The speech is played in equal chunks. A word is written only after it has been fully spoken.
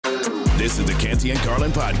This is the Canty and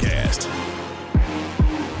Carlin podcast.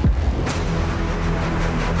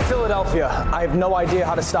 Philadelphia, I have no idea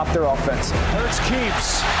how to stop their offense. Hurts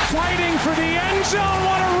keeps fighting for the end zone.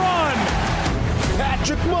 What a run!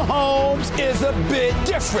 Patrick Mahomes is a bit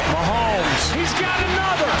different. Mahomes, he's got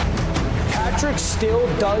another. Patrick still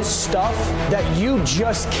does stuff that you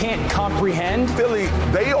just can't comprehend. Philly,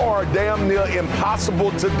 they are damn near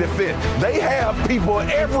impossible to defend. They have people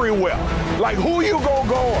everywhere. Like, who you gonna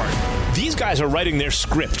guard? These guys are writing their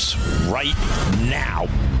scripts right now.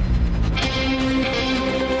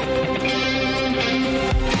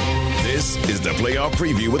 This is the playoff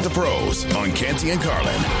preview with the pros on Canty and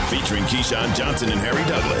Carlin, featuring Keyshawn Johnson and Harry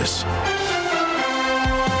Douglas.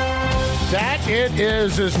 That it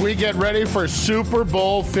is as we get ready for Super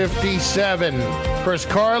Bowl 57. Chris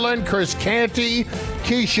Carlin, Chris Canty,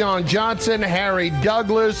 Keyshawn Johnson, Harry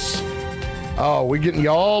Douglas. Oh, we're getting you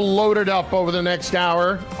all loaded up over the next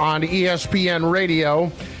hour on ESPN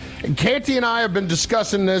Radio. And Canty and I have been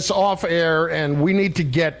discussing this off air, and we need to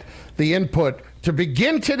get the input to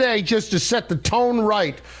begin today just to set the tone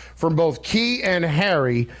right from both Key and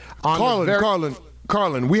Harry. On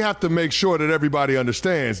Carlin, we have to make sure that everybody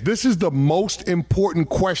understands this is the most important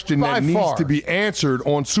question that needs to be answered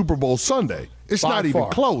on Super Bowl Sunday. It's not even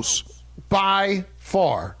close. By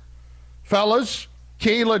far. Fellas,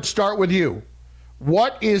 Key, let's start with you.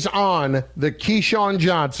 What is on the Keyshawn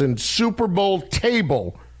Johnson Super Bowl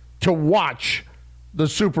table to watch the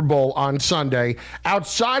Super Bowl on Sunday,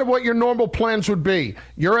 outside of what your normal plans would be?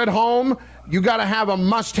 You're at home. You got to have a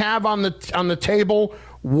must-have on the table.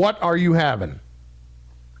 What are you having?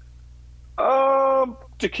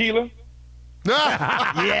 Tequila.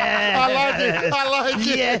 Yeah, I like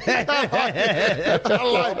it.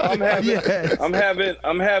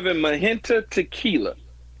 I'm having Magenta tequila.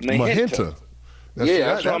 Magenta.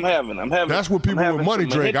 That's what I'm having. That's what people with money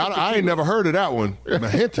drink. I ain't never heard of that one.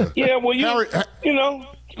 Magenta. Yeah, well,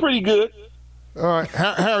 it's pretty good. All right,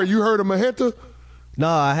 Harry, you heard of Magenta? No,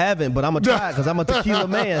 I haven't, but I'm going to try it because I'm a tequila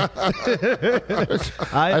man. I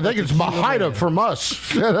think it's Mahida from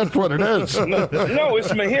us. Yeah, that's what it is. No,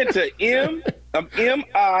 it's Magenta.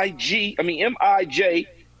 M-I-J-E-N-T-A.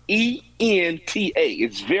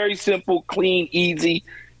 It's very simple, clean, easy.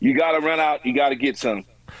 You got to run out. You got to get some.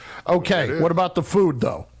 Okay, what about the food,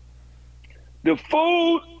 though? The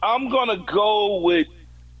food, I'm going to go with,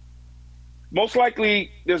 most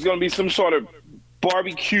likely there's going to be some sort of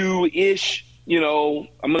barbecue-ish. I'm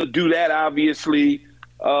going to do that, obviously.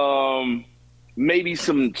 Maybe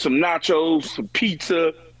some nachos, some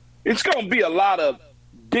pizza. It's going to be a lot of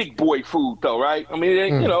big boy food, though, right? I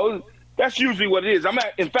mean, that's usually what it is.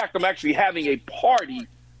 In fact, I'm actually having a party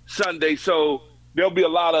Sunday, so there'll be a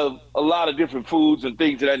lot of different foods and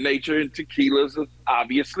things of that nature, and tequilas,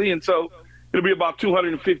 obviously. And so it'll be about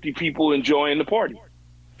 250 people enjoying the party.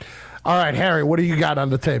 All right, Harry, what do you got on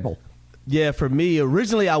the table? Yeah, for me,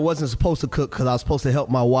 originally I wasn't supposed to cook because I was supposed to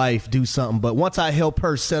help my wife do something. But once I help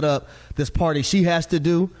her set up this party she has to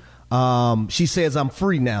do, she says I'm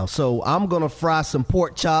free now. So I'm going to fry some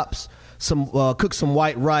pork chops, cook some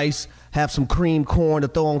white rice, have some cream corn to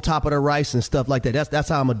throw on top of the rice and stuff like that. That's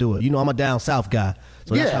how I'm going to do it. I'm a down south guy.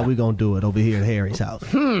 So that's how we're going to do it over here at Harry's house.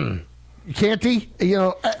 Canty,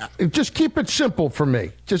 just keep it simple for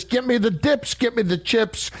me. Just get me the dips, get me the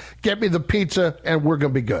chips, get me the pizza, and we're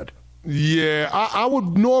going to be good. Yeah, I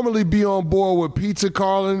would normally be on board with pizza,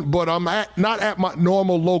 Carlin, but I'm not at my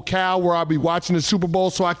normal locale where I'll be watching the Super Bowl,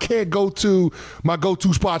 so I can't go to my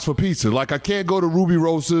go-to spots for pizza. Like, I can't go to Ruby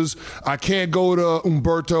Rosa's. I can't go to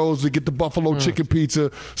Umberto's to get the buffalo chicken pizza.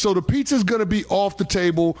 So the pizza's going to be off the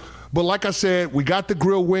table. But like I said, we got the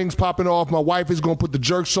grilled wings popping off. My wife is going to put the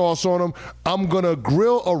jerk sauce on them. I'm going to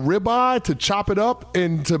grill a ribeye to chop it up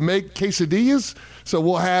and to make quesadillas. So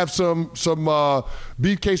we'll have some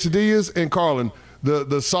beef quesadillas. And Carlin,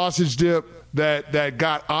 the sausage dip that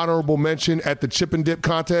got honorable mention at the chip and dip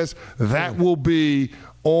contest, that will be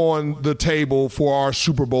on the table for our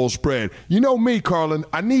Super Bowl spread. You know me, Carlin,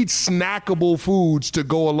 I need snackable foods to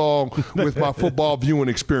go along with my football viewing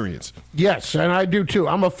experience. Yes, and I do too.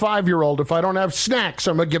 I'm a 5-year-old. If I don't have snacks,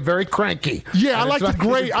 I'm going to get very cranky. Yeah, I like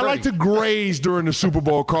to graze during the Super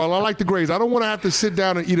Bowl, Carlin. I like to graze. I don't want to have to sit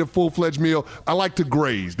down and eat a full-fledged meal. I like to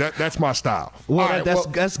graze. That's my style. Well,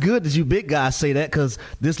 that's good that you big guys say that, because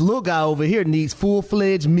this little guy over here needs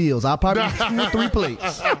full-fledged meals. I'll probably eat 2 or 3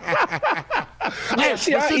 plates. Yeah,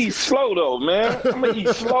 see, I eat slow, though, man. I'm going to eat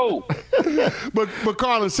slow. But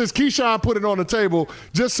Carlin, since Keyshawn put it on the table,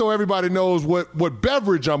 just so everybody knows what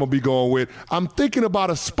beverage I'm going to be going with, I'm thinking about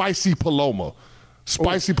a spicy Paloma.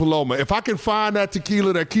 Paloma. If I can find that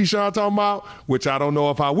tequila that Keyshawn talking about, which I don't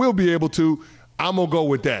know if I will be able to, I'm going to go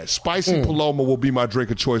with that. Spicy Paloma will be my drink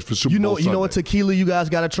of choice for Super Bowl Sunday. You know what tequila you guys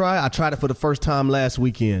got to try? I tried it for the first time last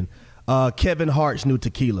weekend. Kevin Hart's new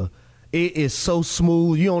tequila. It is so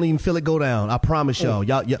smooth. You don't even feel it go down. I promise y'all.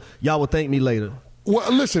 Y'all will thank me later.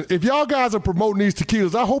 Well, listen, if y'all guys are promoting these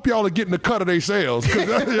tequilas, I hope y'all are getting a cut of their sales. Y'all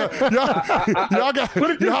are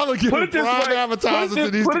getting prime advertising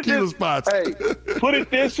to these tequila spots. Hey, put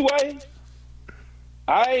it this way.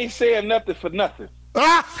 I ain't saying nothing for nothing. Hey,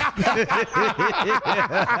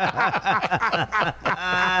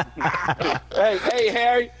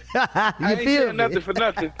 Harry. I ain't saying nothing for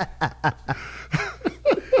nothing.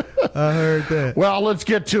 I heard that. Well, let's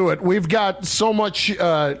get to it. We've got so much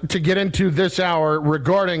to get into this hour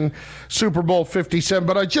regarding Super Bowl 57,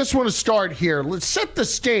 but I just want to start here. Let's set the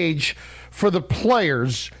stage for the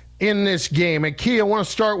players in this game. And Key, I want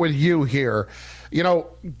to start with you here. You know,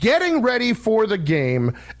 getting ready for the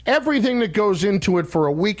game, everything that goes into it for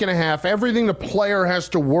a week and a half, everything the player has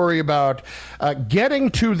to worry about, getting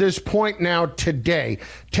to this point now today.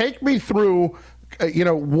 Take me through,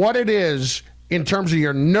 what it is in terms of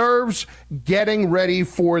your nerves, getting ready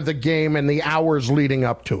for the game and the hours leading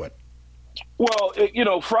up to it.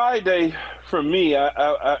 Well, Friday for me, I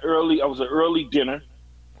was an early dinner,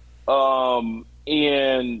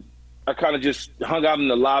 and I kind of just hung out in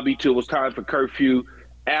the lobby till it was time for curfew.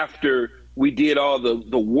 After we did all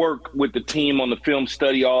the work with the team on the film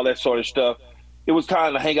study, all that sort of stuff, it was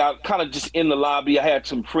time to hang out kind of just in the lobby. I had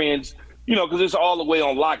some friends, because it's all the way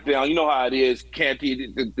on lockdown. You know how it is,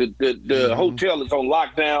 Canty. The hotel is on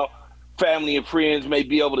lockdown. Family and friends may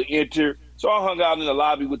be able to enter. So I hung out in the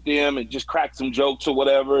lobby with them and just cracked some jokes or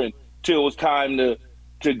whatever until it was time to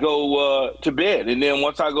go to bed. And then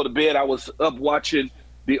once I go to bed, I was up watching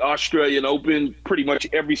the Australian Open pretty much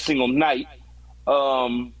every single night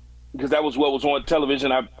because that was what was on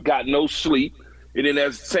television. I got no sleep. And then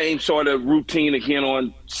that same sort of routine again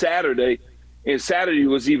on Saturday. And Saturday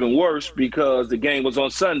was even worse because the game was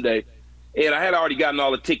on Sunday. And I had already gotten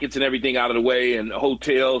all the tickets and everything out of the way and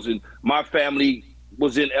hotels. And my family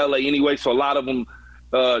was in L.A. anyway, so a lot of them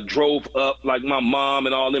drove up, like my mom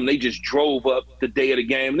and all them. They just drove up the day of the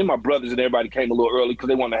game. And then my brothers and everybody came a little early because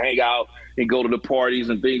they wanted to hang out and go to the parties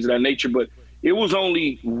and things of that nature. But it was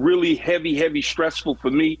only really heavy stressful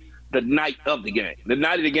for me the night of the game. The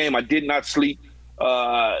night of the game, I did not sleep.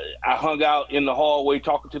 I hung out in the hallway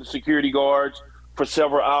talking to the security guards for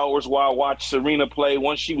several hours while I watched Serena play.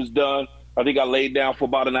 Once she was done, I think I laid down for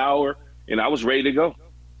about an hour, and I was ready to go.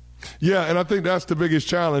 Yeah, and I think that's the biggest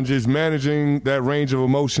challenge is managing that range of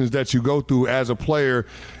emotions that you go through as a player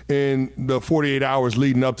in the 48 hours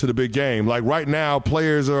leading up to the big game. Like right now,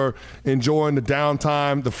 players are enjoying the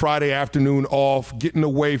downtime, the Friday afternoon off, getting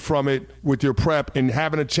away from it with your prep and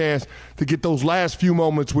having a chance to get those last few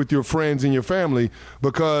moments with your friends and your family,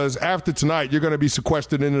 because after tonight, you're going to be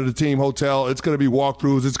sequestered into the team hotel. It's going to be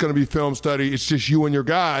walkthroughs. It's going to be film study. It's just you and your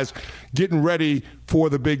guys getting ready for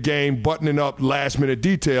the big game, buttoning up last-minute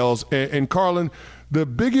details. And Carlin, the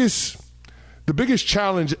biggest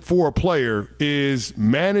challenge for a player is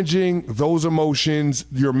managing those emotions,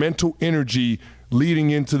 your mental energy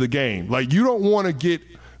leading into the game. Like, you don't want to get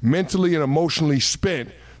mentally and emotionally spent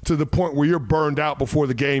to the point where you're burned out before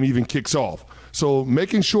the game even kicks off. So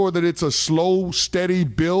making sure that it's a slow, steady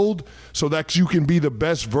build so that you can be the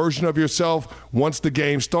best version of yourself once the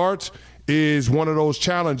game starts is one of those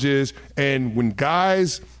challenges. And when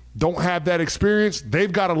guys don't have that experience,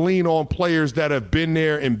 they've got to lean on players that have been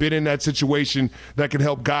there and been in that situation that can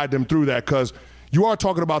help guide them through that, because you are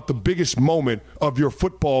talking about the biggest moment of your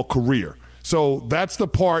football career. So that's the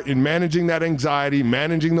part in managing that anxiety,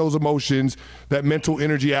 managing those emotions, that mental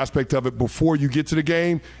energy aspect of it before you get to the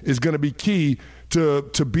game is going to be key to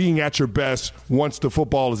being at your best once the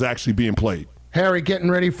football is actually being played. Harry,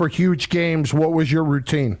 getting ready for huge games, what was your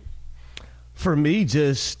routine? For me,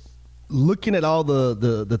 just looking at all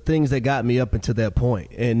the things that got me up until that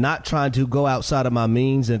point and not trying to go outside of my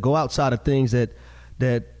means and go outside of things that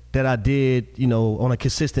I did, on a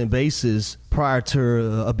consistent basis prior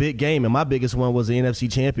to a big game. And my biggest one was the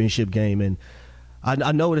NFC Championship game. And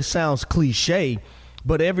I know it sounds cliche,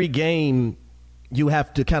 but every game you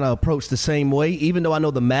have to kind of approach the same way, even though I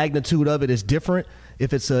know the magnitude of it is different.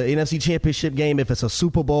 If it's an NFC Championship game, if it's a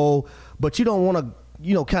Super Bowl, but you don't want to,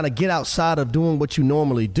 kind of get outside of doing what you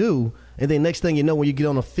normally do. And then next thing you know, when you get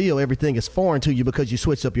on the field, everything is foreign to you because you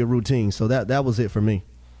switched up your routine. So that was it for me.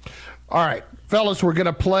 All right, fellas, we're going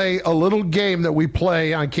to play a little game that we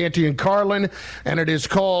play on Canty and Carlin, and it is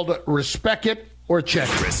called Respect It or Check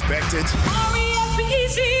It. Respect it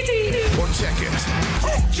or check it.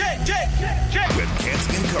 With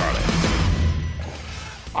Canty and Carlin.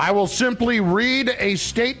 I will simply read a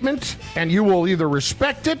statement, and you will either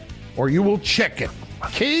respect it or you will check it.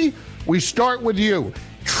 Key, we start with you.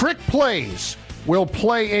 Trick plays will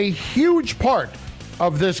play a huge part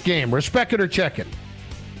of this game. Respect it or check it?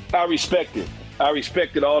 I respect it. I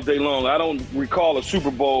respect it all day long. I don't recall a Super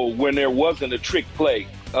Bowl when there wasn't a trick play.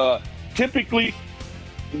 Typically,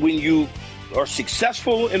 when you are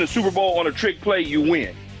successful in a Super Bowl on a trick play, you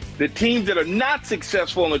win. The teams that are not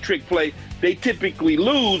successful on a trick play, they typically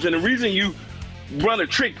lose. And the reason you run a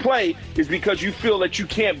trick play is because you feel that you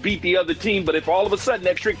can't beat the other team. But if all of a sudden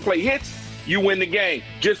that trick play hits, you win the game.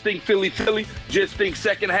 Just think Philly. Just think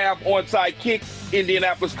second half onside kick,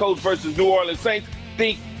 Indianapolis Colts versus New Orleans Saints.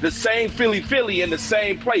 Think the same Philly in the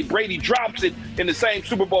same play. Brady drops it in the same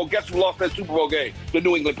Super Bowl. Guess who lost that Super Bowl game? The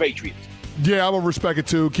New England Patriots. Yeah, I'm going to respect it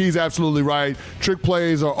too. Key's absolutely right. Trick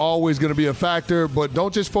plays are always going to be a factor, but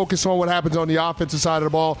don't just focus on what happens on the offensive side of the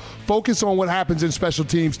ball. Focus on what happens in special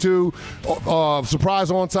teams too. Surprise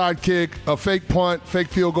onside kick, a fake punt, fake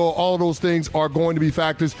field goal, all of those things are going to be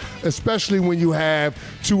factors, especially when you have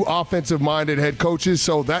two offensive-minded head coaches.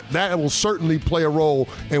 So that will certainly play a role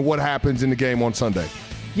in what happens in the game on Sunday.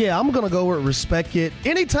 Yeah, I'm going to go with respect it.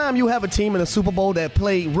 Anytime you have a team in the Super Bowl that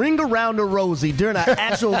play ring around the rosy during an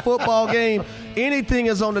actual football game, anything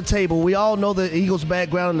is on the table. We all know the Eagles'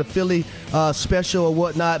 background and the Philly special or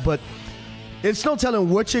whatnot, but it's no telling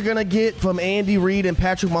what you're going to get from Andy Reid and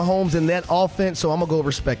Patrick Mahomes in that offense, so I'm going to go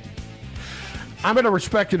respect it. I'm going to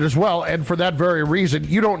respect it as well, and for that very reason,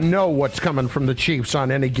 you don't know what's coming from the Chiefs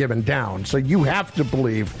on any given down, so you have to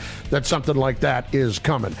believe that something like that is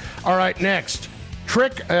coming. All right, next.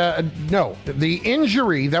 The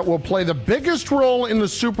injury that will play the biggest role in the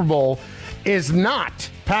Super Bowl is not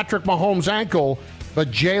Patrick Mahomes' ankle, but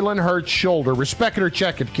Jalen Hurts' shoulder. Respect it or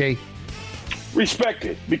check it, Key? Respect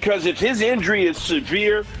it, because if his injury is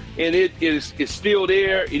severe and it is still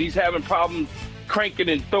there and he's having problems cranking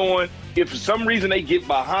and throwing, if for some reason they get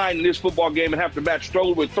behind in this football game and have to match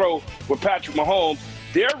throw with Patrick Mahomes,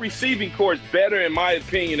 their receiving core is better, in my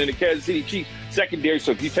opinion, than the Kansas City Chiefs secondary.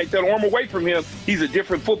 So if you take that arm away from him, he's a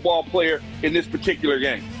different football player in this particular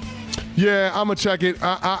game. Yeah, I'm going to check it.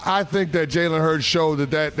 I think that Jalen Hurts showed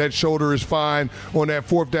that shoulder is fine on that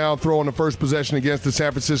fourth down throw on the first possession against the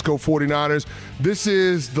San Francisco 49ers. This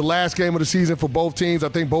is the last game of the season for both teams. I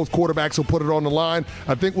think both quarterbacks will put it on the line.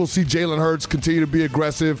 I think we'll see Jalen Hurts continue to be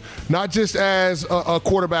aggressive, not just as a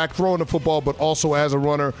quarterback throwing the football, but also as a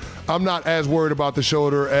runner. I'm not as worried about the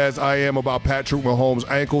shoulder as I am about Patrick Mahomes'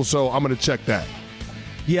 ankle, so I'm going to check that.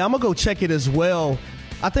 Yeah, I'm going to go check it as well.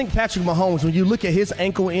 I think Patrick Mahomes, when you look at his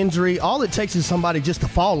ankle injury, all it takes is somebody just to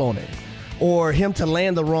fall on it or him to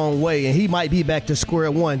land the wrong way, and he might be back to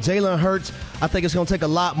square one. Jalen Hurts, I think it's going to take a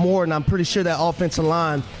lot more, and I'm pretty sure that offensive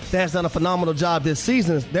line that has done a phenomenal job this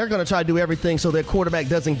season, they're going to try to do everything so their quarterback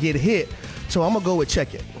doesn't get hit. So I'm going to go with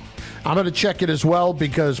check it. I'm going to check it as well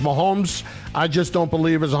because Mahomes, I just don't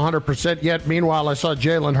believe is 100% yet. Meanwhile, I saw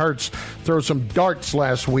Jalen Hurts throw some darts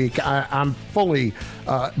last week. I'm fully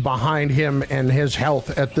behind him and his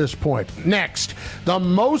health at this point. Next, the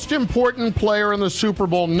most important player in the Super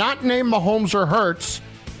Bowl, not named Mahomes or Hurts,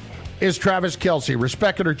 is Travis Kelce.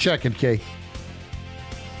 Respect it or check it, Kay?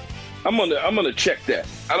 I'm gonna check that.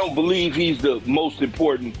 I don't believe he's the most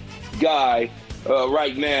important guy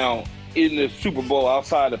right now in the Super Bowl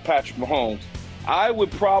outside of Patrick Mahomes. I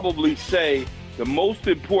would probably say the most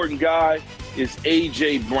important guy is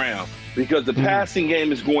A.J. Brown because the passing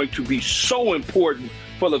game is going to be so important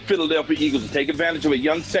for the Philadelphia Eagles to take advantage of a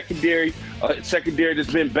young secondary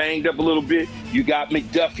that's been banged up a little bit. You got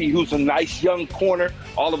McDuffie, who's a nice young corner.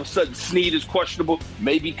 All of a sudden, Snead is questionable,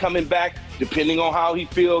 maybe coming back, depending on how he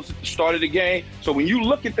feels at the start of the game. So when you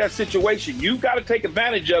look at that situation, you've got to take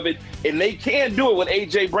advantage of it, and they can do it with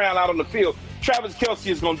A.J. Brown out on the field. Travis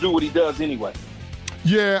Kelce is going to do what he does anyway.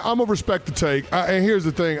 Yeah, I'm going to respect the take. And here's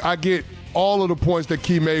the thing. I get all of the points that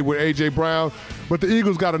Key made with A.J. Brown, but the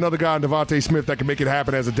Eagles got another guy in Devontae Smith that can make it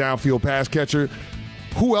happen as a downfield pass catcher.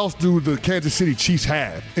 Who else do the Kansas City Chiefs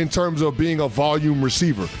have in terms of being a volume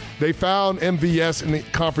receiver? They found MVS in the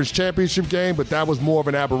conference championship game, but that was more of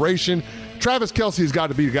an aberration. Travis Kelce has got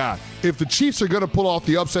to be the guy. If the Chiefs are going to pull off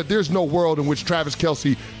the upset, there's no world in which Travis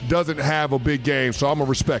Kelce doesn't have a big game, so I'm going to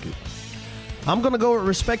respect it. I'm going to go with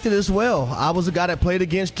respected as well. I was a guy that played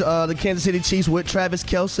against the Kansas City Chiefs with Travis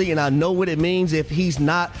Kelce, and I know what it means if he's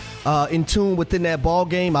not in tune within that ball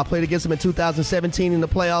game. I played against him in 2017 in the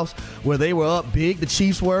playoffs where they were up big. The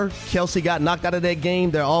Chiefs were. Kelce got knocked out of that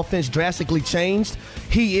game. Their offense drastically changed.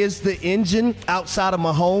 He is the engine outside of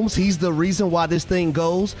Mahomes. He's the reason why this thing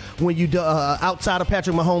goes when you outside of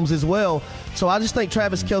Patrick Mahomes as well. So I just think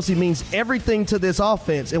Travis Kelce means everything to this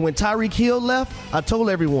offense. And when Tyreek Hill left, I told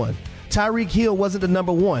everyone, Tyreek Hill wasn't the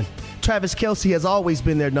number one. Travis Kelce has always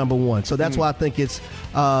been their number one. So that's why I think it's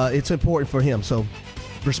important for him. So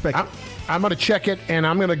respect it. I'm going to check it, and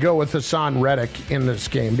I'm going to go with Hassan Reddick in this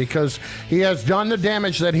game because he has done the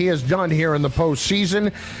damage that he has done here in the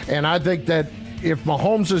postseason. And I think that if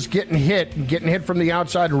Mahomes is getting hit from the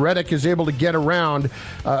outside, Reddick is able to get around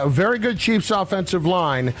a very good Chiefs offensive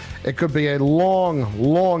line. It could be a long,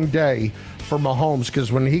 long day for Mahomes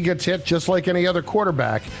because when he gets hit, just like any other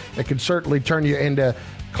quarterback, it can certainly turn you into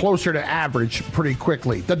closer to average pretty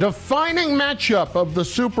quickly. The defining matchup of the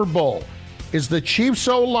Super Bowl is the Chiefs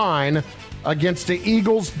O-line against the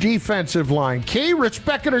Eagles defensive line. Key,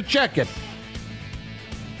 respect it or check it?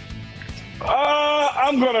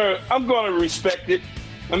 I'm gonna respect it.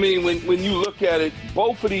 I mean, when you look at it,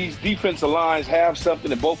 both of these defensive lines have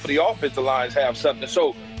something, and both of the offensive lines have something.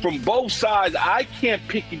 So from both sides, I can't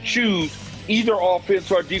pick and choose either offense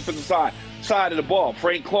or defensive side of the ball.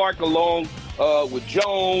 Frank Clark along with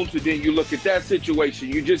Jones, and then you look at that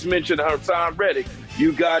situation. You just mentioned Hassan Reddick.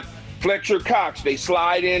 You got Fletcher Cox. They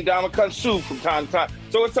slide in Ndamukong Suh from time to time.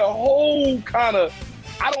 So it's a whole kind of,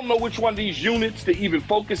 I don't know which one of these units to even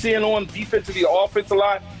focus in on, defensively or offensive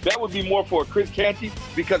line. That would be more for Chris Canty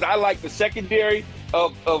because I like the secondary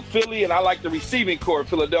of Philly and I like the receiving core of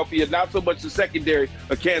Philadelphia, not so much the secondary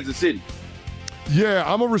of Kansas City. Yeah,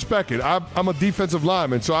 I'm going to respect it. I'm a defensive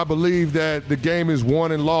lineman, so I believe that the game is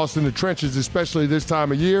won and lost in the trenches, especially this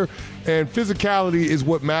time of year. And physicality is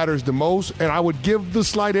what matters the most. And I would give the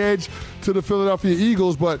slight edge to the Philadelphia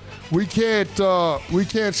Eagles, but we can't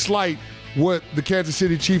slight what the Kansas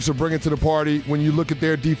City Chiefs are bringing to the party when you look at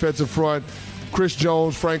their defensive front. Chris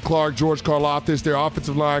Jones, Frank Clark, George Karlaftis, their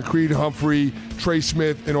offensive line, Creed Humphrey, Trey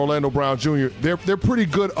Smith, and Orlando Brown Jr. They're pretty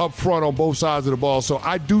good up front on both sides of the ball. So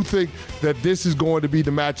I do think that this is going to be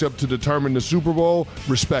the matchup to determine the Super Bowl.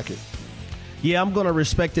 Respect it. Yeah, I'm going to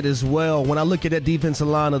respect it as well. When I look at that defensive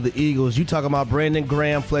line of the Eagles, you talking about Brandon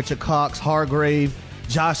Graham, Fletcher Cox, Hargrave,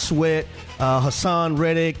 Josh Sweat, Hassan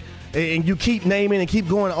Reddick, and you keep naming and keep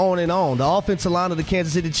going on and on. The offensive line of the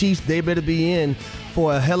Kansas City Chiefs, they better be in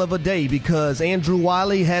for a hell of a day because Andrew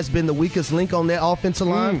Wiley has been the weakest link on that offensive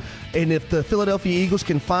line. And if the Philadelphia Eagles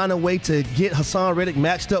can find a way to get Hassan Reddick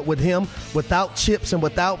matched up with him without chips and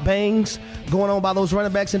without bangs going on by those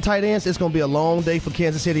running backs and tight ends, it's going to be a long day for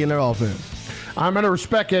Kansas City and their offense. I'm going to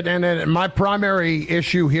respect it, and then my primary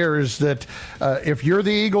issue here is that if you're the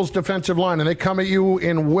Eagles' defensive line and they come at you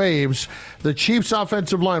in waves, the Chiefs'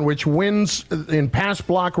 offensive line, which wins in pass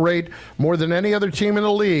block rate more than any other team in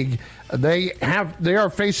the league, they are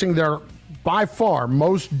facing their, by far,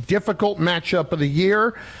 most difficult matchup of the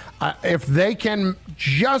year. If they can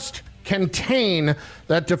just contain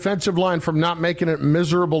that defensive line from not making it a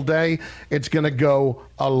miserable day, it's going to go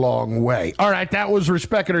a long way. All right, that was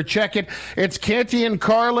Respect It or Check It. It's Canty and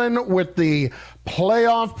Carlin with the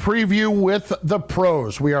playoff preview with the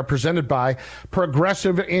pros. We are presented by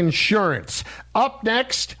Progressive Insurance. Up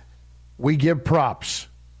next, we give props.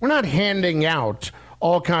 We're not handing out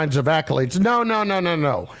all kinds of accolades.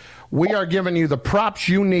 No. We are giving you the props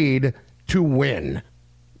you need to win.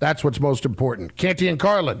 That's what's most important. Canty and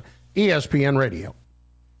Carlin, ESPN Radio.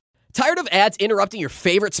 Tired of ads interrupting your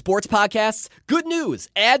favorite sports podcasts? Good news!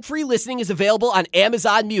 Ad-free listening is available on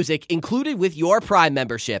Amazon Music, included with your Prime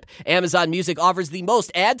membership. Amazon Music offers the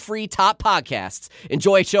most ad-free top podcasts.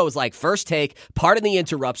 Enjoy shows like First Take, Pardon the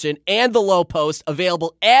Interruption, and The Low Post,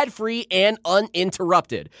 available ad-free and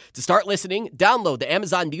uninterrupted. To start listening, download the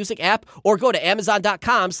Amazon Music app or go to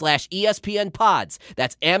amazon.com/ESPN Pods.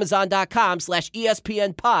 That's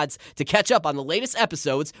amazon.com/ESPN Pods to catch up on the latest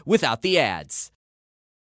episodes without the ads.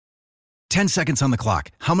 10 seconds on the clock.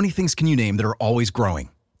 How many things can you name that are always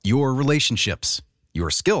growing? Your relationships, your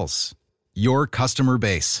skills, your customer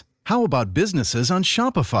base. How about businesses on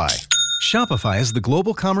Shopify? Shopify is the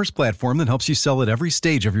global commerce platform that helps you sell at every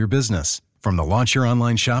stage of your business. From the launch your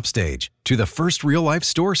online shop stage, to the first real-life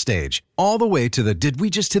store stage, all the way to the did we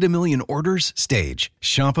just hit 1 million orders stage.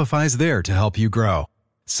 Shopify's there to help you grow.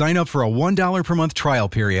 Sign up for a $1 per month trial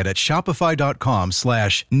period at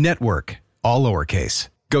shopify.com/network, all lowercase.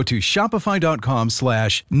 Go to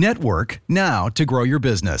shopify.com/network now to grow your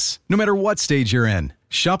business, no matter what stage you're in.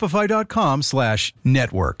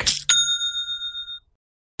 Shopify.com/network.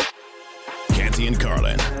 Canty and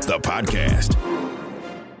Carlin, the podcast.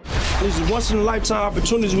 This is once-in-a-lifetime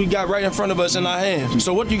opportunities we got right in front of us in our hands.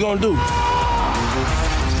 So what you gonna do?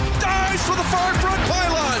 Dives for the far front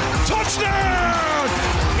pylon. Touchdown!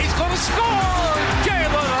 He's gonna score!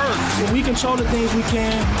 Jalen Hurts. If we control the things we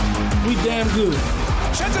can, we damn good.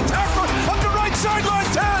 Sheds a tackle up the right sideline.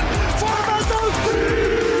 10.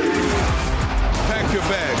 Pack your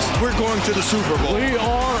bags. We're going to the Super Bowl. We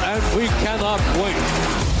are, and we cannot wait.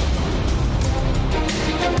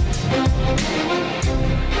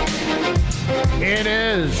 It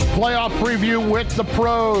is playoff preview with the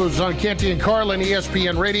pros on Canty and Carlin,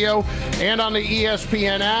 ESPN Radio, and on the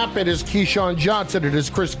ESPN app. It is Keyshawn Johnson. It is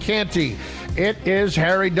Chris Canty. It is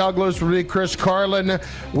Harry Douglas with Chris Carlin.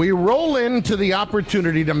 We roll into the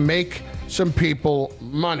opportunity to make some people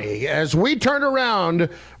money as we turn around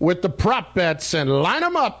with the prop bets and line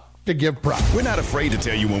them up to give props. We're not afraid to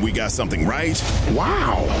tell you when we got something right.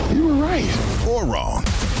 Wow, you were right. Or wrong.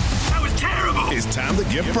 That was terrible. It's time to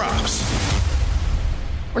give props.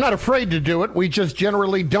 We're not afraid to do it. We just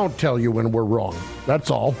generally don't tell you when we're wrong. That's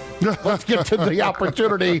all. Let's get to the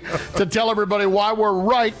opportunity to tell everybody why we're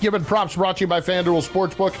right. Giving props brought to you by FanDuel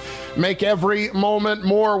Sportsbook. Make every moment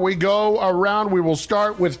more. We go around. We will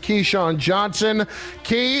start with Keyshawn Johnson.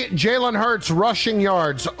 Key, Jalen Hurts rushing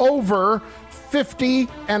yards over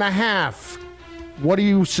 50.5. What do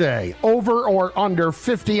you say? Over or under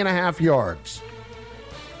 50.5 yards?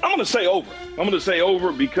 I'm going to say over. I'm going to say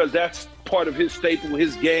over because that's part of his staple,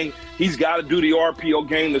 his game. He's got to do the RPO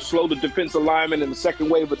game to slow the defensive lineman and the second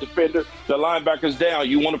wave of defender, the linebackers down.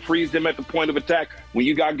 You want to freeze them at the point of attack. When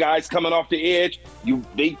you got guys coming off the edge,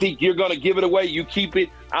 they think you're going to give it away. You keep it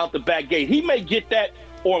out the back gate. He may get that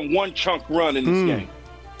on one chunk run in this game.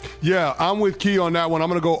 Yeah, I'm with Key on that one. I'm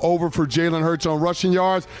going to go over for Jalen Hurts on rushing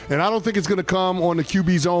yards, and I don't think it's going to come on the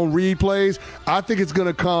QB zone read plays. I think it's going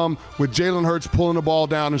to come with Jalen Hurts pulling the ball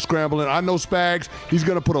down and scrambling. I know Spags, he's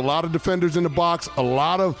going to put a lot of defenders in the box, a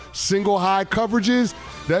lot of single high coverages.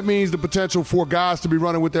 That means the potential for guys to be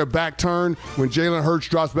running with their back turned when Jalen Hurts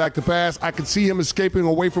drops back to pass. I can see him escaping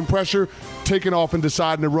away from pressure, taking off and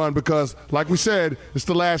deciding to run because, like we said, it's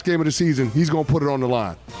the last game of the season. He's going to put it on the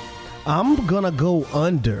line. I'm going to go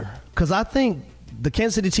under because I think the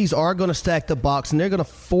Kansas City Chiefs are going to stack the box and they're going to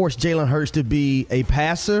force Jalen Hurts to be a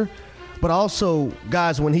passer. But also,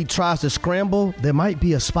 guys, when he tries to scramble, there might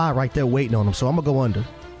be a spy right there waiting on him. So I'm going to go under.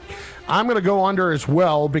 I'm going to go under as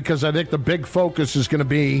well because I think the big focus is going to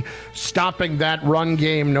be stopping that run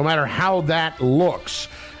game no matter how that looks.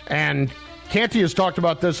 And Canty has talked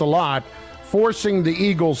about this a lot. Forcing the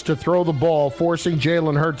Eagles to throw the ball, forcing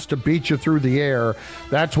Jalen Hurts to beat you through the air.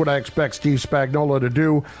 That's what I expect Steve Spagnuolo to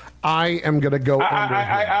do. I am going to go under.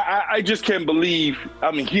 I just can't believe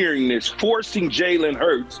I'm hearing this. Forcing Jalen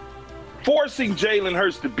Hurts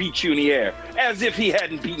to beat you in the air, as if he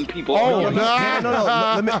hadn't beaten people. No.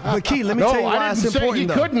 Let me tell you why it's important. He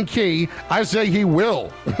couldn't, Key. I say he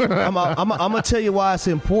will. I'm going to tell you why it's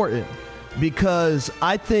important. Because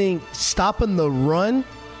I think stopping the run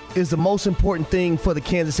is the most important thing for the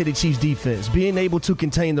Kansas City Chiefs defense, being able to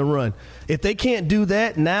contain the run. If they can't do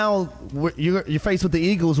that, now you're faced with the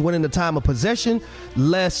Eagles winning the time of possession,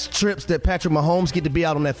 less trips that Patrick Mahomes get to be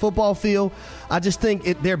out on that football field. I just think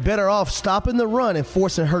they're better off stopping the run and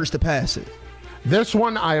forcing Hurts to pass it. This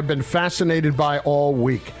one I have been fascinated by all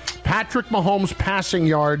week. Patrick Mahomes passing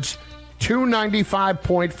yards,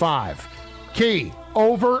 295.5. Key,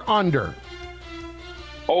 over, under.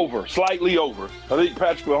 Over, slightly over. I think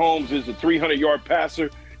Patrick Mahomes is a 300-yard passer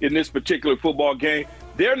in this particular football game.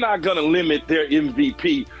 They're not going to limit their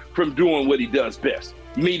MVP from doing what he does best,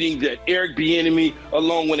 meaning that Eric Bieniemy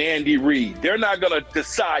along with Andy Reid. They're not going to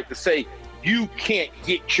decide to say, you can't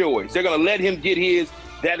get yours. They're going to let him get his.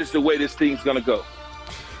 That is the way this thing's going to go.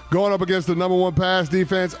 Going up against the number one pass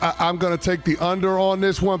defense, I'm going to take the under on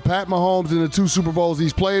this one. Pat Mahomes in the 2 Super Bowls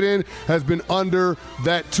he's played in has been under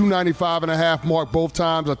that 295.5 mark both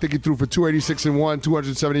times. I think he threw for 286 in one,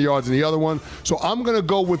 270 yards in the other one. So I'm going to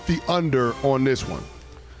go with the under on this one.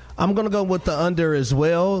 I'm going to go with the under as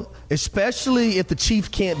well, especially if the Chiefs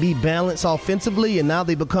can't be balanced offensively and now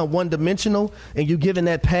they become one-dimensional and you're giving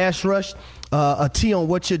that pass rush a T on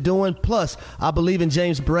what you're doing. Plus, I believe in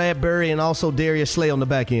James Bradbury and also Darius Slay on the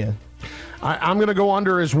back end. I'm going to go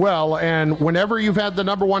under as well. And whenever you've had the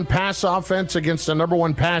number one pass offense against the number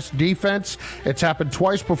one pass defense, it's happened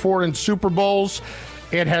twice before in Super Bowls.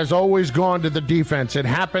 It has always gone to the defense. It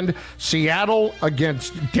happened Seattle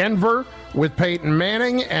against Denver with Peyton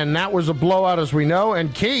Manning, and that was a blowout, as we know.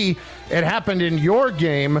 And Key, it happened in your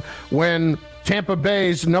game when Tampa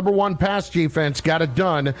Bay's number one pass defense got it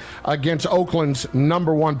done against Oakland's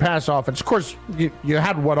number one pass offense. Of course, you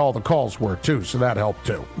had what all the calls were, too, so that helped,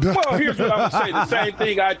 too. Well, here's what I would say. The same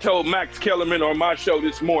thing I told Max Kellerman on my show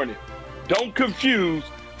this morning. Don't confuse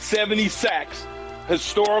 70 sacks,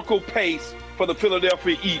 historical pace for the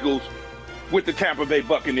Philadelphia Eagles, with the Tampa Bay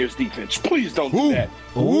Buccaneers defense. Please don't do that.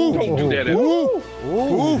 Don't do that at all.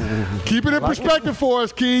 Keep it in perspective for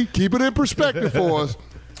us, Key. Keep it in perspective for us.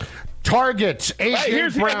 Targets,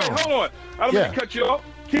 A.J. Brown. Hold on. I don't mean to cut you off.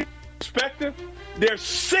 Keep perspective. There's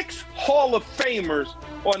 6 Hall of Famers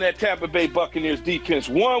on that Tampa Bay Buccaneers defense.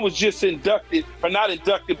 One was just inducted, or not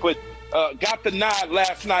inducted, but got the nod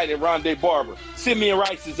last night at Rondé Barber. Simeon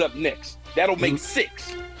Rice is up next. That'll make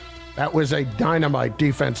 6. That was a dynamite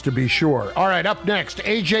defense, to be sure. All right, up next,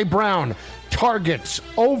 A.J. Brown. Targets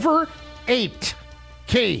over 8.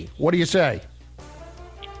 Key, what do you say?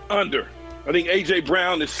 Under. I think A.J.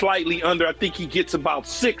 Brown is slightly under. I think he gets about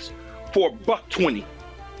 6 for $120.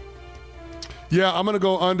 Yeah, I'm going to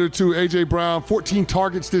go under to A.J. Brown. 14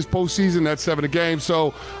 targets this postseason. That's 7 a game.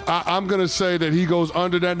 So I'm going to say that he goes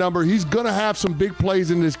under that number. He's going to have some big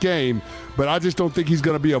plays in this game, but I just don't think he's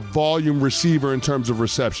going to be a volume receiver in terms of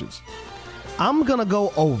receptions. I'm going to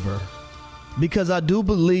go over because I do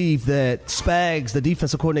believe that Spags, the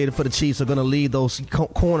defensive coordinator for the Chiefs, are going to lead those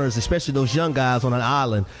corners, especially those young guys, on an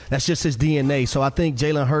island. That's just his DNA. So I think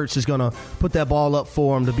Jalen Hurts is going to put that ball up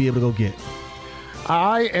for him to be able to go get.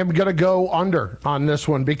 I am going to go under on this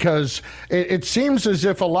one because it seems as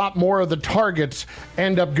if a lot more of the targets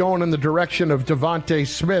end up going in the direction of Devontae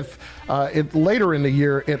Smith later in the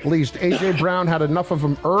year, at least. A.J. Brown had enough of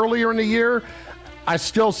them earlier in the year. I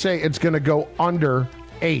still say it's going to go under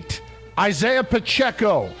 8. Isaiah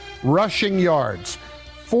Pacheco, rushing yards,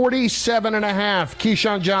 47.5.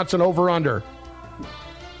 Keyshawn Johnson, over-under.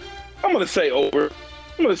 I'm going to say over.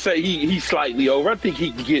 I'm going to say he's slightly over. I think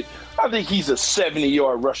he can get – I think he's a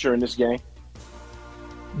 70-yard rusher in this game.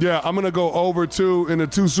 Yeah, I'm going to go over, too. In the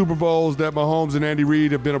 2 Super Bowls that Mahomes and Andy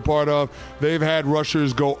Reid have been a part of, they've had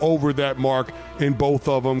rushers go over that mark in both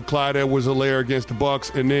of them. Clyde Edwards-Helaire against the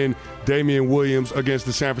Bucs, and then Damian Williams against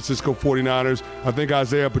the San Francisco 49ers. I think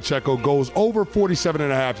Isaiah Pacheco goes over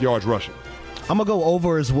 47.5 yards rushing. I'm going to go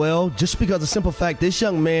over as well, just because of the simple fact this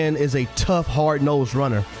young man is a tough, hard-nosed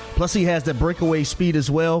runner. Plus, he has that breakaway speed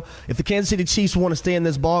as well. If the Kansas City Chiefs want to stay in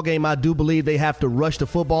this ballgame, I do believe they have to rush the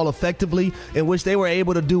football effectively, in which they were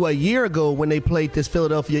able to do a year ago when they played this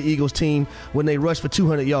Philadelphia Eagles team when they rushed for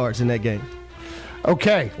 200 yards in that game.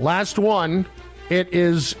 Okay, last one. It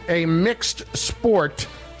is a mixed sport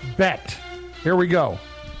bet. Here we go.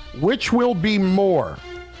 Which will be more?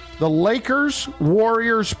 The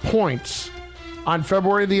Lakers-Warriors points on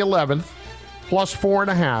February the 11th, plus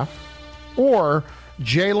 4.5, or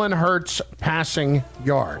Jalen Hurts passing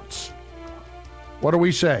yards. What do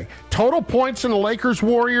we say? Total points in the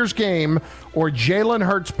Lakers-Warriors game or Jalen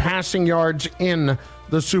Hurts passing yards in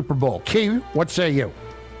the Super Bowl? Key, what say you?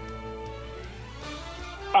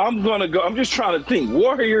 I'm going to go. I'm just trying to think.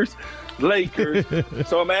 Warriors, Lakers.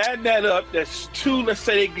 So I'm adding that up. That's 2. Let's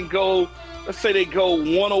say they go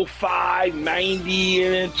 105, 90,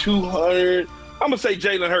 and then 200. I'm going to say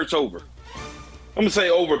Jalen Hurts over. I'm going to say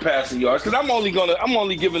over passing yards because I'm only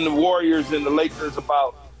giving the Warriors and the Lakers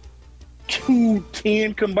about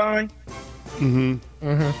 210 combined.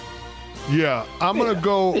 Yeah, I'm going to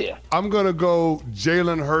go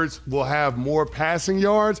Jalen Hurts will have more passing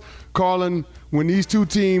yards. Carlin, when these two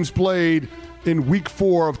teams played in week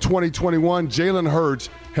 4 of 2021, Jalen Hurts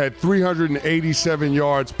had 387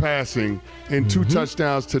 yards passing and 2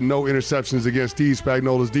 touchdowns to no interceptions against Steve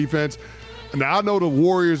Spagnuolo's defense. Now, I know the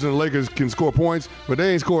Warriors and the Lakers can score points, but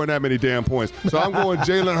they ain't scoring that many damn points. So I'm going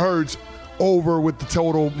Jalen Hurts over with the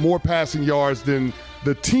total, more passing yards than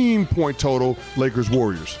the team point total,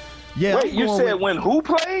 Lakers-Warriors. Yeah. Wait, you said when who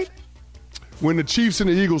played? When the Chiefs and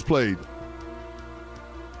the Eagles played.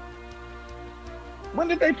 When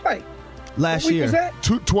did they play? Last year. Was that?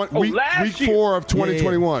 Week 4 of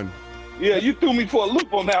 2021. Yeah, you threw me for a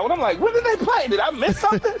loop on that one. I'm like, when did they play? Did I miss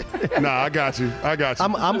something? Nah, I got you.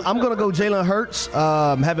 I'm going to go Jalen Hurts,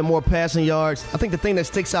 having more passing yards. I think the thing that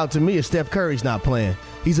sticks out to me is Steph Curry's not playing.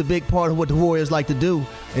 He's a big part of what the Warriors like to do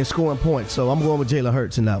in scoring points. So I'm going with Jalen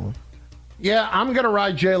Hurts in that one. Yeah, I'm going to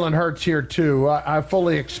ride Jalen Hurts here, too. I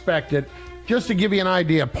fully expect it. Just to give you an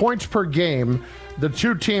idea, points per game, the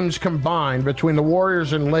two teams combined between the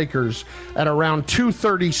Warriors and Lakers at around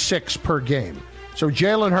 236 per game. So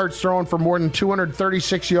Jalen Hurts throwing for more than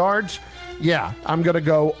 236 yards. Yeah, I'm going to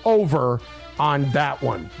go over on that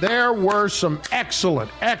one. There were some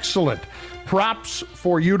excellent props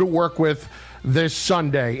for you to work with this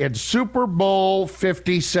Sunday. It's Super Bowl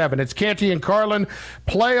 57. It's Canty and Carlin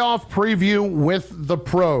playoff preview with the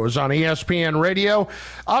pros on ESPN Radio.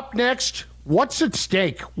 Up next, what's at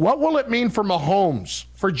stake? What will it mean for Mahomes,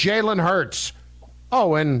 for Jalen Hurts?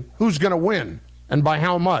 Oh, and who's going to win and by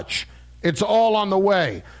how much? It's all on the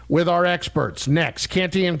way with our experts. Next,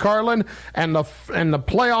 Canty and Carlin and the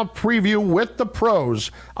playoff preview with the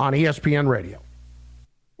pros on ESPN Radio.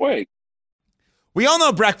 Wait. We all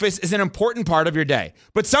know breakfast is an important part of your day,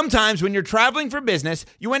 but sometimes when you're traveling for business,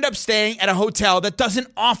 you end up staying at a hotel that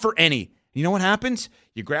doesn't offer any. You know what happens?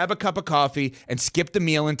 You grab a cup of coffee and skip the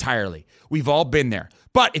meal entirely. We've all been there.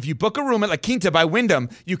 But if you book a room at La Quinta by Wyndham,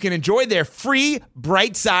 you can enjoy their free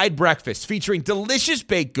Bright Side breakfast featuring delicious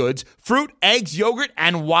baked goods, fruit, eggs, yogurt,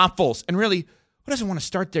 and waffles. And really, who doesn't want to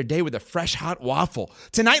start their day with a fresh, hot waffle?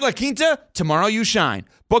 Tonight, La Quinta, tomorrow you shine.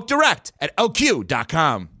 Book direct at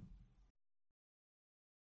lq.com.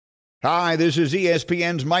 Hi, this is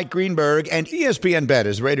ESPN's Mike Greenberg, and ESPN Bet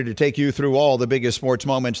is ready to take you through all the biggest sports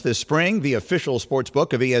moments this spring. The official sports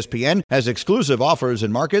book of ESPN has exclusive offers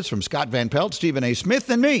and markets from Scott Van Pelt, Stephen A. Smith,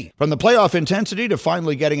 and me. From the playoff intensity to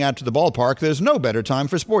finally getting out to the ballpark, there's no better time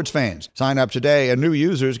for sports fans. Sign up today, and new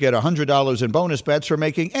users get $100 in bonus bets for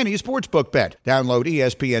making any sportsbook bet. Download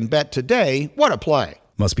ESPN Bet today. What a play.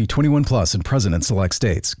 Must be 21 plus and present in select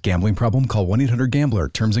states. Gambling problem? Call 1-800-GAMBLER.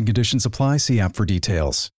 Terms and conditions apply. See app for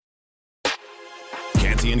details.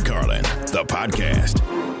 Canty and Carlin, the podcast.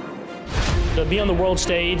 To be on the world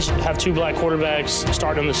stage, have two black quarterbacks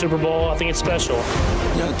start in the Super Bowl, I think it's special.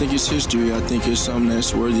 Yeah, I think it's history. I think it's something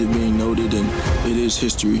that's worthy of being noted, and it is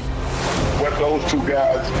history. What those two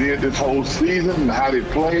guys did this whole season and how they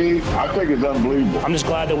played, I think it's unbelievable. I'm just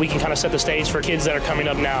glad that we can kind of set the stage for kids that are coming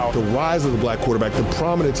up now. The rise of the black quarterback, the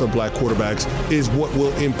prominence of black quarterbacks is what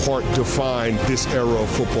will in part define this era of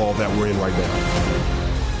football that we're in right now.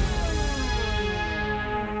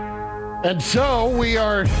 And so we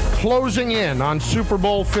are closing in on Super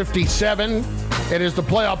Bowl 57. It is the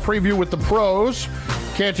playoff preview with the pros.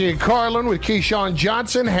 Canty and Carlin with Keyshawn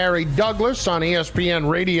Johnson, Harry Douglas on ESPN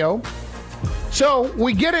Radio. So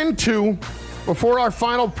we get into, before our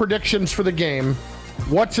final predictions for the game,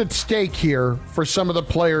 what's at stake here for some of the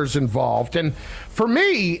players involved. And for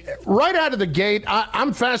me, right out of the gate,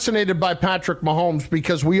 I'm fascinated by Patrick Mahomes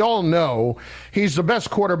because we all know he's the best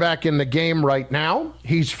quarterback in the game right now.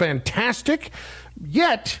 He's fantastic.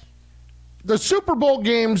 Yet, the Super Bowl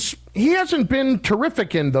games, he hasn't been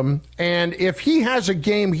terrific in them. And if he has a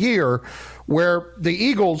game here where the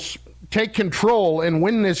Eagles take control and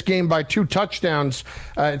win this game by 2 touchdowns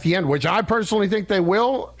at the end, which I personally think they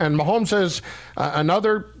will, and Mahomes has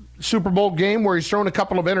another Super Bowl game where he's thrown a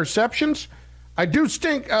couple of interceptions, I do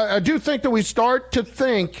think that we start to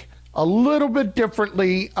think a little bit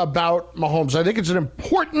differently about Mahomes. I think it's an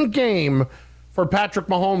important game for Patrick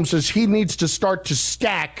Mahomes as he needs to start to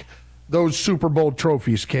stack those Super Bowl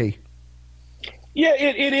trophies, Kay. Yeah,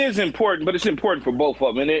 it is important, but it's important for both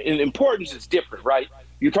of them. And importance is different, right?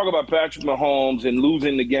 You talk about Patrick Mahomes and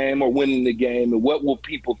losing the game or winning the game, and what will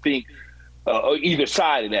people think either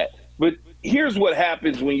side of that. But here's what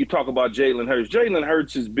happens when you talk about Jalen Hurts. Jalen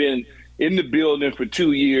Hurts has been in the building for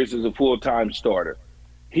 2 years as a full-time starter.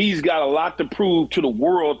 He's got a lot to prove to the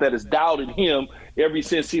world that has doubted him ever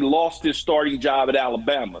since he lost his starting job at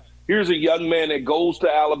Alabama. Here's a young man that goes to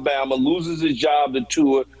Alabama, loses his job to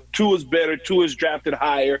Tua. Tua's better. Tua's drafted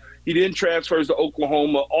higher. He then transfers to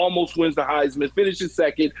Oklahoma, almost wins the Heisman, finishes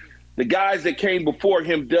second. The guys that came before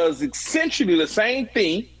him does essentially the same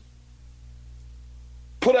thing,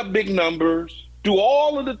 put up big numbers, do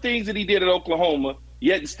all of the things that he did at Oklahoma,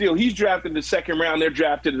 yet still he's drafted in the second round. They're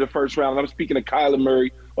drafted in the first round. I'm speaking of Kyler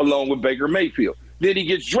Murray along with Baker Mayfield. Then he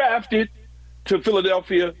gets drafted to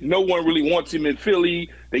Philadelphia. No one really wants him in Philly.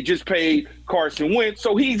 They just paid Carson Wentz.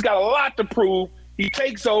 So he's got a lot to prove. He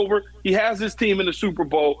takes over. He has his team in the Super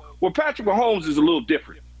Bowl. Well, Patrick Mahomes is a little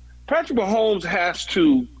different. Patrick Mahomes has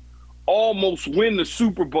to almost win the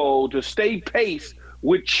Super Bowl to stay pace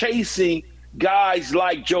with chasing guys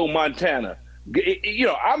like Joe Montana. You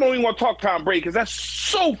know, I don't even want to talk Tom Brady because that's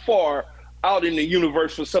so far out in the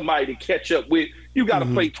universe for somebody to catch up with. You got to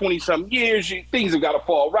play 20-something years. Things have got to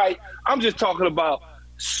fall right. I'm just talking about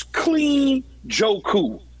clean Joe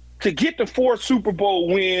Cool. To get the 4 Super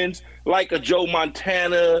Bowl wins like a Joe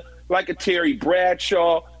Montana, like a Terry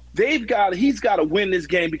Bradshaw, he's got to win this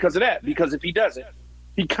game because of that. Because if he doesn't,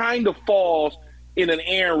 he kind of falls in an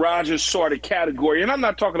Aaron Rodgers sort of category. And I'm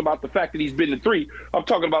not talking about the fact that he's been to 3. I'm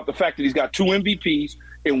talking about the fact that he's got 2 MVPs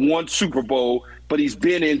and 1 Super Bowl, but he's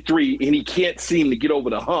been in 3 and he can't seem to get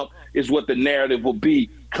over the hump is what the narrative will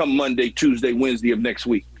be come Monday, Tuesday, Wednesday of next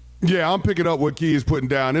week. Yeah, I'm picking up what Key is putting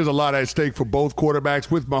down. There's a lot at stake for both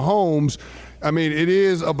quarterbacks. With Mahomes, I mean, it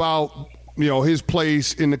is about his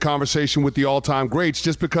place in the conversation with the all-time greats,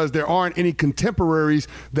 just because there aren't any contemporaries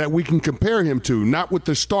that we can compare him to, not with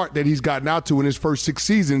the start that he's gotten out to in his first 6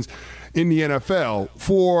 seasons in the NFL.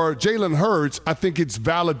 For Jalen Hurts, I think it's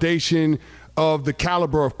validation of the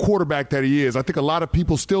caliber of quarterback that he is. I think a lot of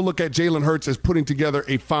people still look at Jalen Hurts as putting together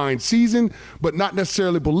a fine season, but not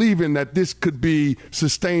necessarily believing that this could be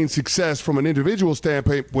sustained success from an individual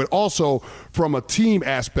standpoint, but also from a team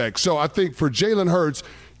aspect. So I think for Jalen Hurts,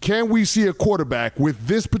 can we see a quarterback with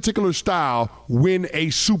this particular style win a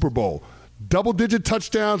Super Bowl? Double-digit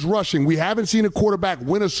touchdowns rushing. We haven't seen a quarterback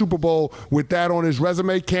win a Super Bowl with that on his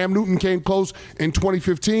resume. Cam Newton came close in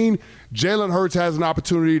 2015. Jalen Hurts has an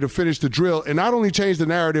opportunity to finish the drill and not only change the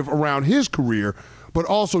narrative around his career, but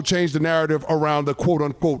also change the narrative around the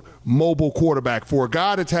quote-unquote mobile quarterback. For a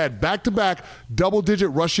guy that's had back-to-back double-digit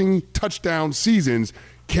rushing touchdown seasons,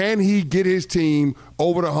 can he get his team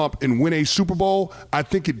over the hump and win a Super Bowl? I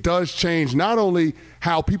think it does change not only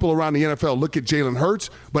how people around the NFL look at Jalen Hurts,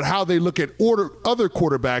 but how they look at other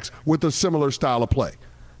quarterbacks with a similar style of play.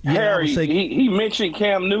 Yeah, Harry, he mentioned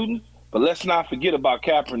Cam Newton, but let's not forget about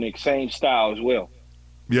Kaepernick, same style as well.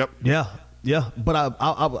 Yep. Yeah, but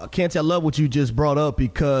I can't tell. I love what you just brought up,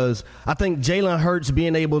 because I think Jalen Hurts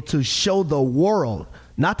being able to show the world,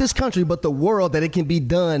 not this country, but the world, that it can be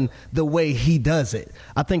done the way he does it.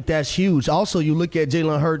 I think that's huge. Also, you look at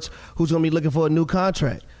Jalen Hurts, who's going to be looking for a new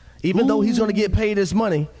contract. Even though he's going to get paid his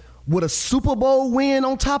money, with a Super Bowl win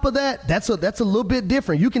on top of that, that's a little bit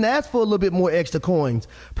different. You can ask for a little bit more extra coins,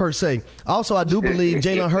 per se. Also, I do believe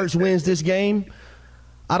Jalen Hurts wins this game.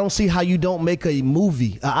 I don't see how you don't make a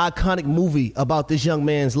movie, an iconic movie about this young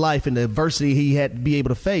man's life and the adversity he had to be able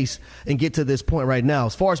to face and get to this point right now.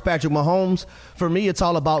 As far as Patrick Mahomes, for me, it's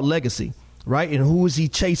all about legacy, right? And who is he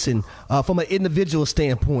chasing from an individual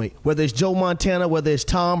standpoint, whether it's Joe Montana, whether it's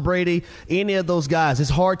Tom Brady, any of those guys. It's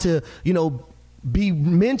hard to, be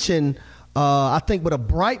mentioned, I think, with a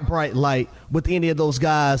bright light with any of those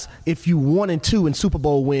guys if you 1-2 in Super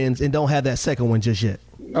Bowl wins and don't have that second one just yet.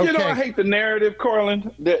 Okay. I hate the narrative, Carlin,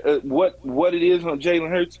 that what it is on Jalen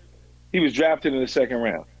Hurts. He was drafted in the second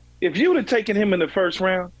round. If you would have taken him in the first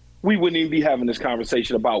round, we wouldn't even be having this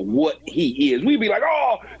conversation about what he is. We'd be like,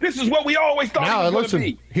 oh, this is what we always thought he was going to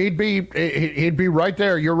be. He'd be right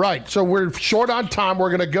there. You're right. So we're short on time.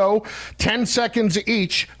 We're going to go 10 seconds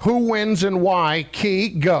each. Who wins and why? Key,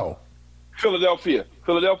 go. Philadelphia.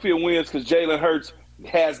 Philadelphia wins because Jalen Hurts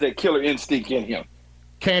has that killer instinct in him.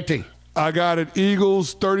 Canty. I got it.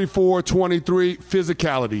 Eagles 34-23,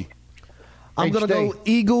 physicality. I'm going to go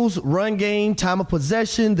Eagles run game, time of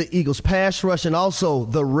possession, the Eagles pass rush, and also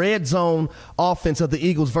the red zone offense of the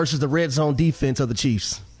Eagles versus the red zone defense of the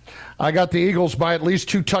Chiefs. I got the Eagles by at least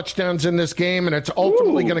 2 touchdowns in this game, and it's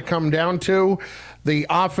ultimately going to come down to the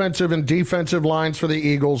offensive and defensive lines for the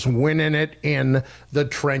Eagles winning it in the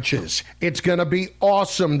trenches. It's going to be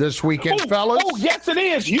awesome this weekend, fellas. Oh, yes, it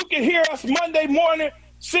is. You can hear us Monday morning,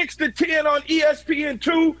 6 to 10 on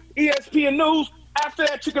ESPN2, ESPN News. After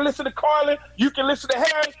that, you can listen to Carlin. You can listen to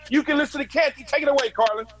Harry. You can listen to Canty. Take it away,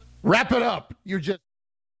 Carlin. Wrap it up.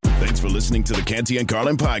 Thanks for listening to the Canty and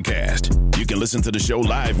Carlin podcast. You can listen to the show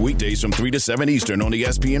live weekdays from 3 to 7 Eastern on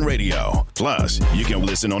ESPN Radio. Plus, you can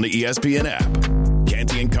listen on the ESPN app.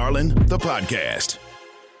 Canty and Carlin, the podcast.